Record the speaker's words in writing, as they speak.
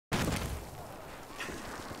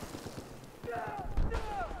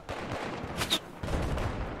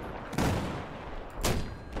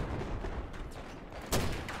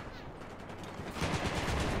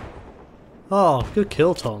Oh, good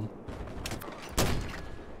kill, Tom.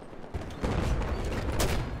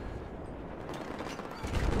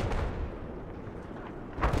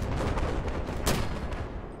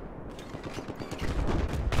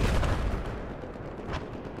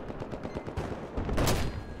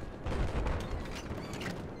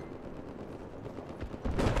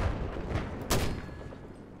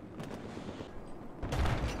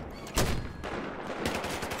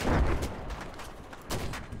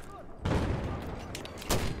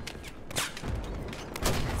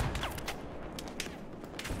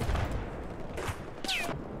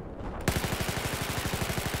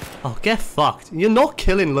 Oh, get fucked. You're not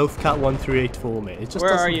killing Loaf Cat 1384, mate. It just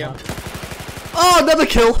Where doesn't are you? happen. Oh, another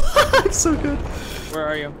kill! I'm so good. Where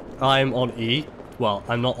are you? I'm on E. Well,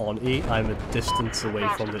 I'm not on E. I'm a distance away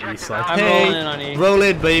from the E side. I'm hey, rolling in on E. Roll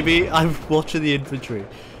in, baby. I'm watching the infantry.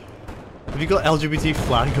 Have you got LGBT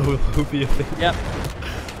flag over your thing? Yep.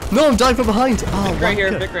 No, I'm dying from behind. Oh, Vic right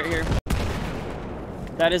here, Vic right here.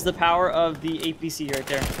 That is the power of the APC right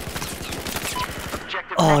there.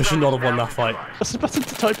 Oh, I should not have won that fight. What's the button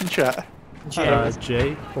to type in chat? J.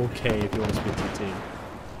 J or K if you want to speak to the team.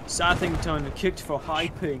 Southington kicked for high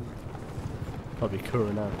ping. Probably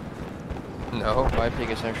Kura now. No, my ping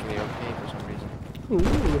is actually okay for some reason.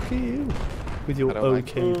 Ooh, look at you. With your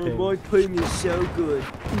okay ping. My ping is so good.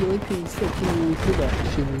 My ping's fucking awesome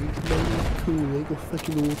actually. It's cool, I got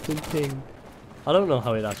fucking awesome ping. I don't know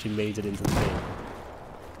how it actually made it into the game.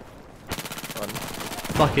 Fun.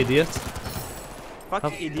 Fuck idiot.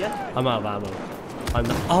 Fuck idiot. I'm out of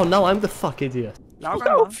ammo. Oh no, I'm the fuck idiot.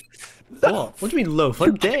 Loaf! What? What do you mean Loaf?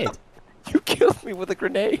 I'm dead. You killed me with a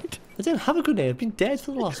grenade! I didn't have a grenade, I've been dead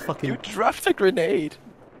for the last You fucking... dropped a grenade!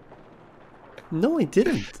 No, I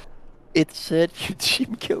didn't. It said you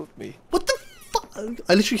team killed me. What the fuck?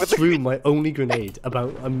 I literally threw my only grenade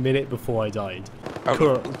about a minute before I died. Oh.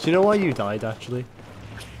 Kura, do you know why you died actually?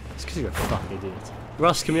 It's because you're a fuck idiot.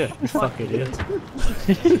 Russ, come here, you fuck idiot. Fuck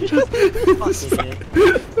idiot.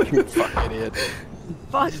 You fuck idiot.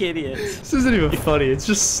 Fuck idiot. This isn't even funny, it's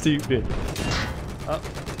just stupid.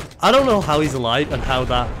 I don't know how he's alive and how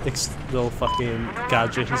that little fucking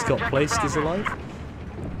gadget he's got placed is alive.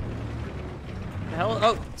 The hell?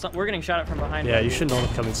 Oh, we're getting shot at from behind. Yeah, you should not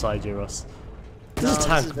have come inside here, Russ. There's a No,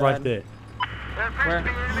 tank this is right bad. there. Where?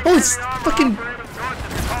 Oh, it's fucking...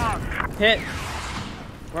 Hit.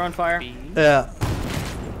 We're on fire. Yeah,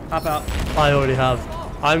 Hop out. I already have.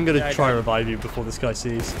 I'm gonna Yeah, I try did. revive you before this guy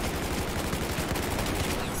sees.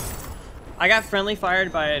 I got friendly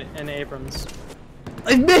fired by an Abrams.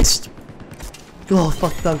 I missed! Oh,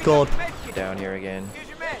 fuck, thank God. Down here again.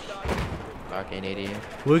 Fucking idiot.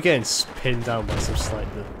 We're getting pinned down by some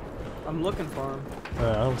sniper. I'm looking for him.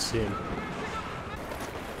 I don't see him.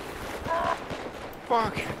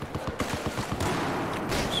 Fuck.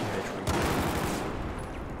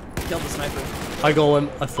 Killed the sniper. I got him,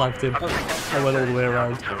 I flanked him. Oh, I went all the way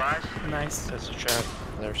around. nice. There's a shot.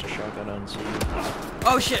 There's a shotgun on C.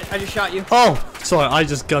 Oh shit! I just shot you. Oh! Sorry, I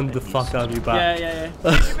just gunned the fuck out of you back. Yeah,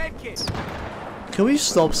 yeah, yeah. Can we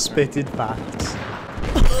stop spitting facts?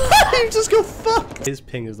 You just got fucked! His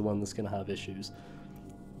ping is the one that's gonna have issues.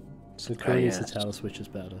 So Curry needs to tell us which is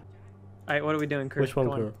better. Alright, what are we doing, Kerr? Which one,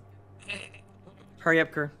 Go on. Kerr? Hurry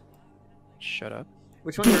up, Kerr. Shut up.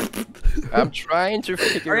 Which one, Kerr? I'm trying to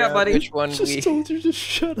figure Hurry up, out buddy. which one Just we... told you to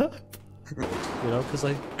shut up. You know, because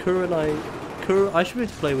like Kerr and I should be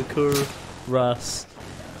able to play with Kerr, Russ,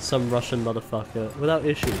 some Russian motherfucker without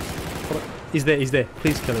issues. He's there, he's there.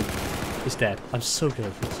 Please kill him. He's dead. I'm so good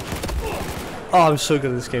at this. Oh, I'm so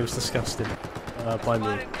good at this game. It's disgusting. By me.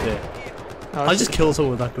 Yeah. Oh, I just killed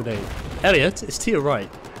someone with that grenade. Elliot, it's to your right.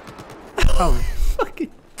 Oh.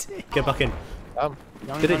 Fucking dick. Get back in. Young,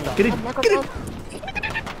 Get in. young, Get in. young. Get in.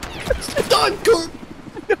 Done. Go.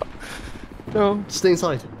 No. Stay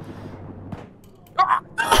inside.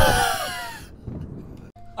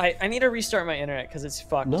 I need to restart my internet because it's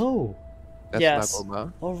fucked. No. That's Yes. not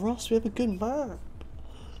Obama. Oh, Ross, we have a good map.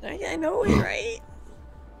 I know it, right?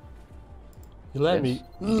 You let Yes.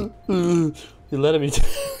 me. You letting me.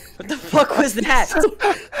 What the fuck was that?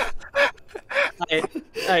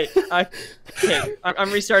 Okay,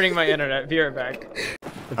 I'm restarting my internet. Be right back.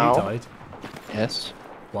 Have Ow. you died? Yes.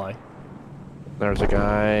 Why? There's a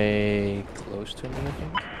guy close to me, I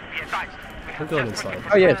think. I'm going inside.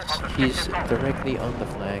 Oh yes, he's directly on the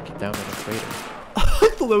flag, down in the crater. I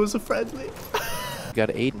thought that was a friendly. We got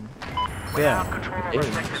Aiden. Yeah.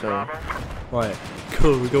 Aiden, so... Right.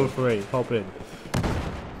 Cool, we're going for 8. Hop in.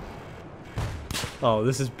 Oh,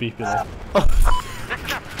 this is beeping up.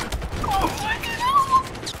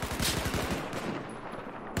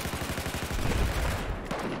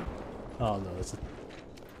 Oh no, it's a...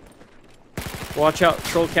 Watch out,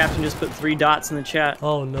 Troll Captain just put 3 dots in the chat.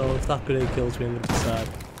 Oh no, if that grenade kills me, I'm gonna be sad.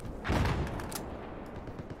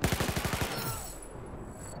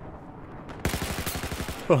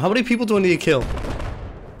 Bro, how many people do I need to kill?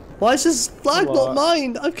 Why is this flag not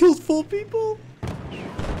mine? I've killed 4 people.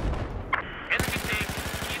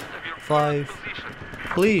 5.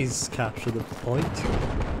 Please capture the point.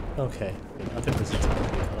 Okay, I think there's a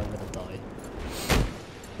time here, but I'm gonna die.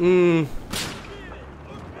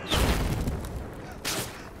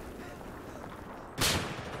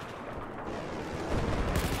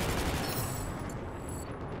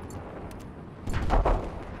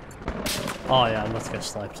 Oh yeah, I'm not gonna get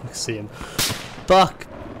sniped. I can see him. Fuck!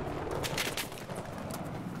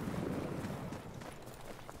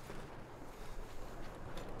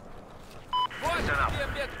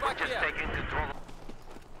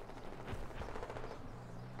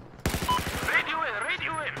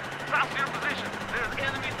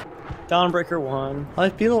 Dawnbreaker 1.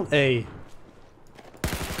 I've been on A.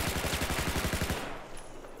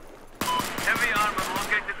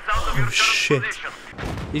 Oh shit.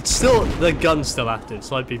 It's still, the gun's still active,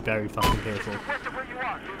 so I'd be very fucking careful.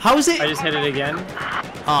 How is it? I just hit it again.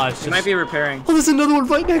 Ah, it's just... It might be repairing. Oh, there's another one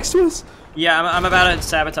right next to us! Yeah, I'm about to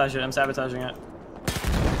sabotage it. I'm sabotaging it.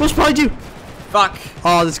 What's behind you? Fuck!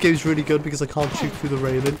 Oh, this game's really good because I can't shoot through the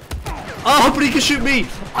railing. Oh, but he can shoot me!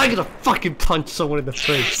 I'm gonna fucking punch someone in the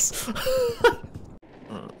face.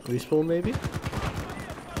 Respawn, maybe?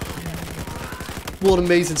 What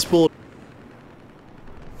amazing sport.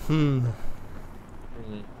 He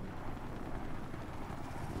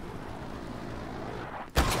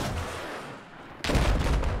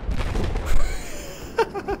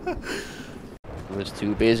was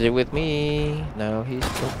too busy with me. Now he's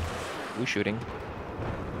who's shooting?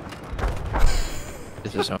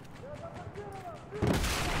 This is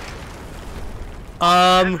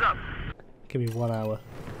Give me 1 hour.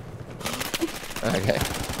 okay.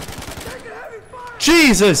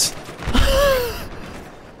 Jesus!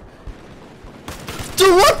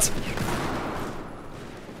 Do what?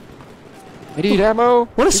 I need ammo.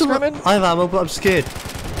 What is He's some? coming. I have ammo, but I'm scared.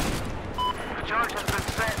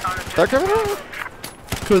 They're coming out.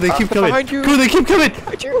 Cool, they keep coming. Behind you. Cool, they keep coming.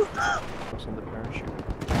 Behind you. What's in the parachute?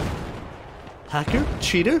 Hacker?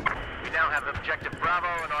 Cheater? We now have objective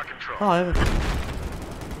Bravo in our control. Oh, I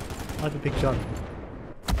have a big shot.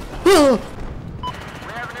 Oh! We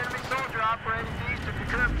have an enemy soldier operating east of your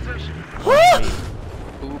current position.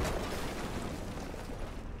 Oop.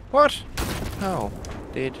 What? How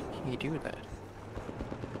did he do that?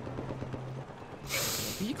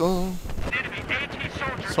 Eagle. Enemy AT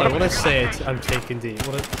soldier. Sorry, when I said I'm taking D,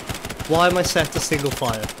 why am I set to single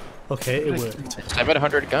fire? Okay, it worked.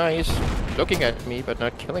 700 guys looking at me but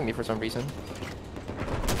not killing me for some reason.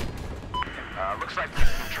 Looks like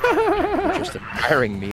Just admiring me.